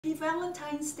Happy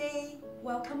Valentine's Day!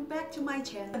 Welcome back to my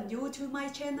channel. New to my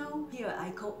channel, here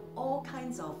I cook all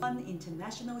kinds of fun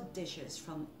international dishes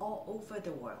from all over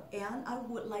the world. And I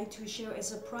would like to share a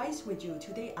surprise with you.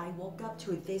 Today I woke up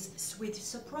to this sweet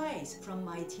surprise from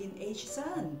my teenage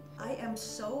son. I am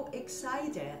so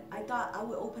excited. I thought I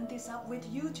would open this up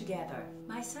with you together.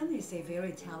 My son is a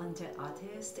very talented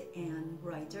artist and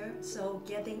writer, so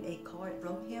getting a card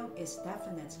from him is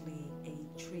definitely a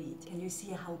treat. Can you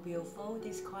see how beautiful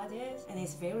this card is? And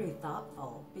it's very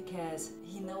thoughtful because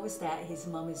he knows that his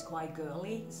mom is quite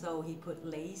girly, so he put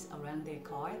lace around their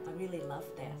card. I really love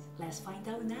that. Let's find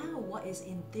out now what is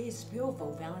in this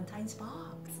beautiful Valentine's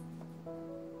box.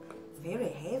 Very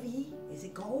heavy. Is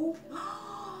it gold?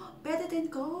 Better than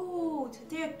gold.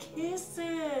 They're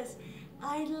kisses.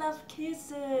 I love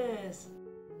kisses.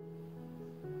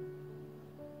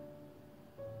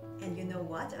 And you know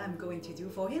what I'm going to do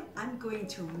for him? I'm going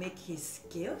to make his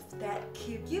gift that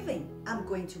keep giving. I'm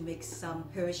going to make some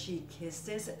Hershey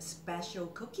Kisses special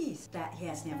cookies that he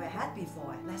has never had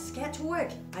before. Let's get to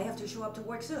work. I have to show up to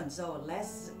work soon, so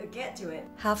let's get to it.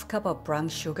 Half cup of brown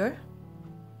sugar.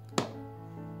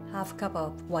 Half cup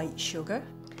of white sugar.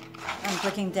 I'm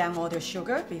breaking down all the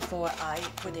sugar before I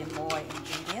put in more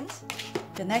ingredients.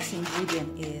 The next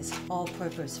ingredient is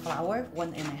all-purpose flour,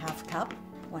 1.5 cup.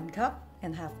 1 cup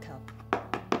and half cup.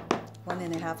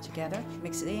 1.5 together.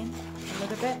 Mix it in a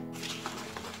little bit.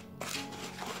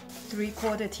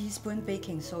 3/4 teaspoon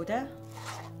baking soda.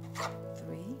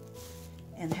 3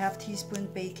 and half teaspoon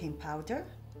baking powder.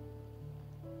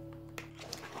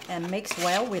 And mix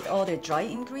well with all the dry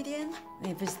ingredients.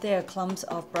 If it's there clumps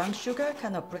of brown sugar,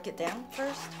 kind of break it down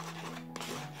first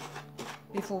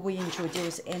before we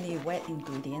introduce any wet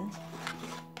ingredients.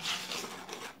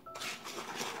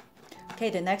 Okay,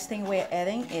 the next thing we're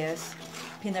adding is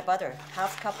peanut butter.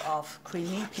 Half cup of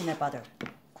creamy peanut butter.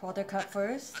 1/4 cup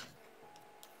first.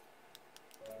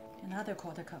 Another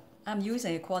 1/4 cup. I'm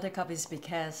using a 1/4 cup is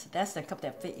because that's the cup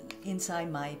that fit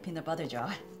inside my peanut butter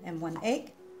jar. And 1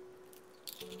 egg.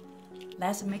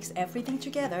 Let's mix everything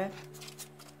together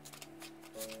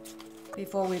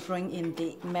before we bring in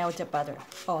the melted butter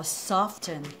or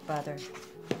softened butter.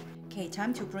 Okay,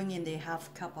 time to bring in the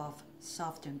half cup of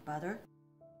softened butter.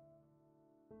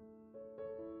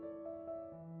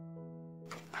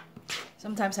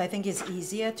 Sometimes I think it's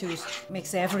easier to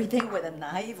mix everything with a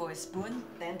knife or a spoon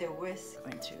than the whisk.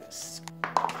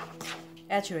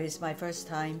 Actually, it's my first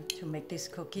time to make these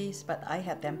cookies, but I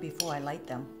had them before I liked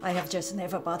them. I have just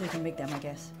never bothered to make them, I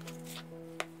guess.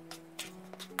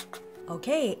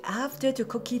 Okay, after the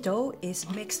cookie dough is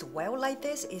mixed well like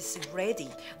this, it's ready.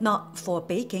 Not for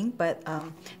baking, but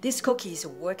these cookies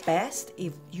work best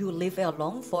if you leave it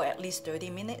alone for at least 30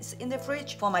 minutes in the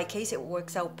fridge. For my case, it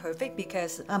works out perfect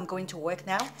because I'm going to work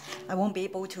now. I won't be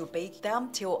able to bake them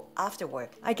till after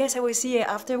work. I guess I will see you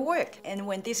after work and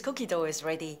when this cookie dough is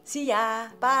ready. See ya!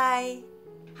 Bye!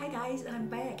 Hi guys, I'm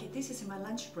back. This is my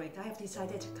lunch break. I have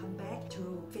decided to come back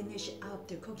to finish up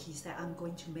the cookies that I'm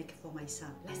going to make for my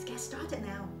son. Let's get started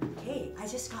now. Okay, I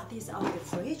just got this out of the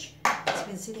fridge. It's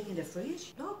been sitting in the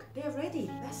fridge. Look, they're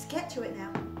ready. Let's get to it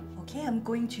now. Okay, I'm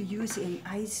going to use an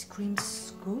ice cream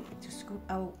scoop to scoop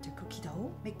out the cookie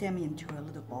dough. Make them into a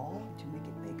little ball to make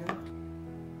it bigger.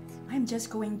 I'm just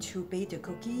going to bake the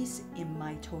cookies in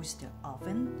my toaster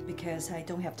oven because I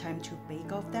don't have time to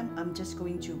bake off them. I'm just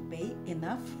going to bake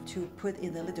enough to put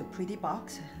in a little pretty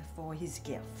box for his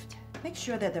gift. Make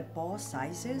sure that the ball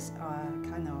sizes are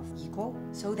kind of equal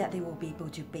so that they will be able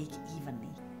to bake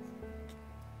evenly.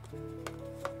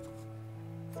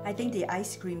 I think the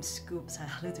ice cream scoops are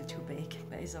a little too big,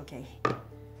 but it's okay.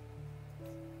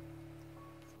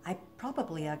 I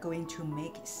probably are going to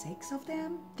make 6 of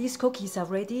them. These cookies are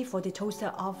ready for the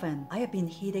toaster oven. I have been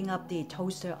heating up the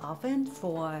toaster oven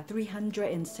for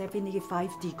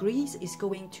 375 degrees. It's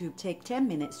going to take 10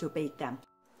 minutes to bake them.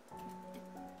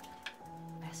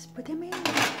 Let's put them in.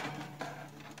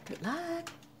 Good luck.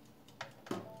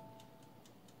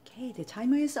 Okay, the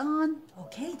timer is on.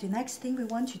 Okay, the next thing we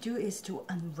want to do is to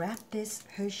unwrap this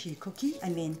Hershey cookie,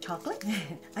 chocolate.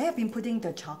 I have been putting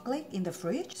the chocolate in the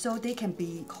fridge so they can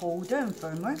be colder and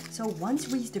firmer. So once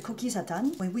the cookies are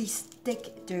done, when we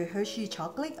stick the Hershey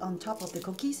chocolate on top of the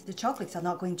cookies, the chocolates are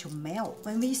not going to melt.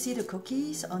 When we see the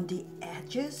cookies on the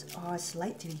edges are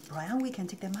slightly brown, we can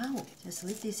take them out. Just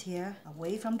leave this here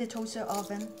away from the toaster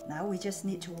oven. Now we just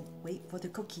need to wait for the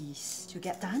cookies to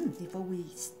get done before we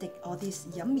stick all these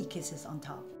yummy kisses on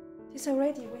top. It's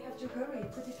already, we have to hurry,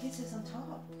 put the kisses on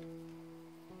top.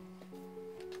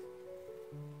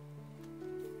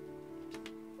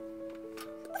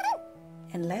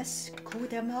 And let's cool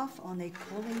them off on a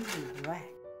cooling rack.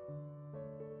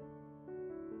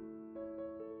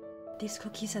 these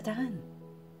cookies are done.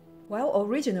 Well,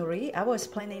 originally I was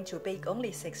planning to bake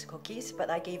only 6 cookies, but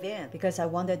I gave in because I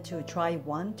wanted to try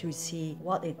one to see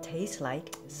what it tastes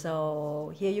like.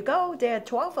 So here you go, there are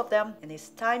 12 of them, and it's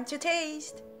time to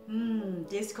taste.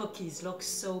 These cookies look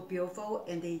so beautiful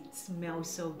and they smell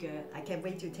so good. I can't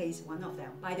wait to taste one of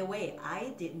them. By the way,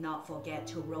 I did not forget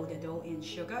to roll the dough in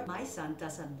sugar. My son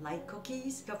doesn't like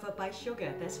cookies covered by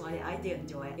sugar. That's why I didn't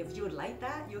do it. If you like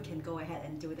that, you can go ahead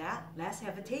and do that. Let's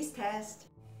have a taste test.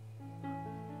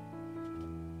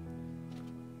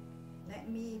 Let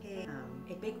me get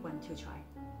a big one to try.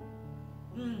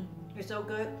 It's so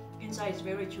good. Inside is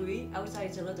very chewy,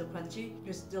 outside is a little crunchy.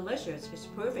 It's delicious. It's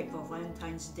perfect for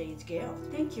Valentine's Day's gift.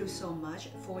 Thank you so much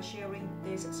for sharing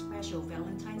this special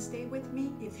Valentine's Day with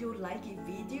me. If you like a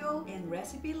video and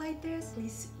recipe like this,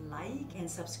 please like and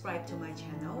subscribe to my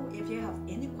channel. If you have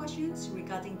any questions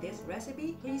regarding this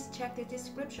recipe, please check the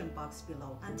description box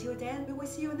below. Until then, we will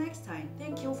see you next time.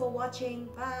 Thank you for watching.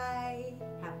 Bye.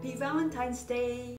 Happy Valentine's Day.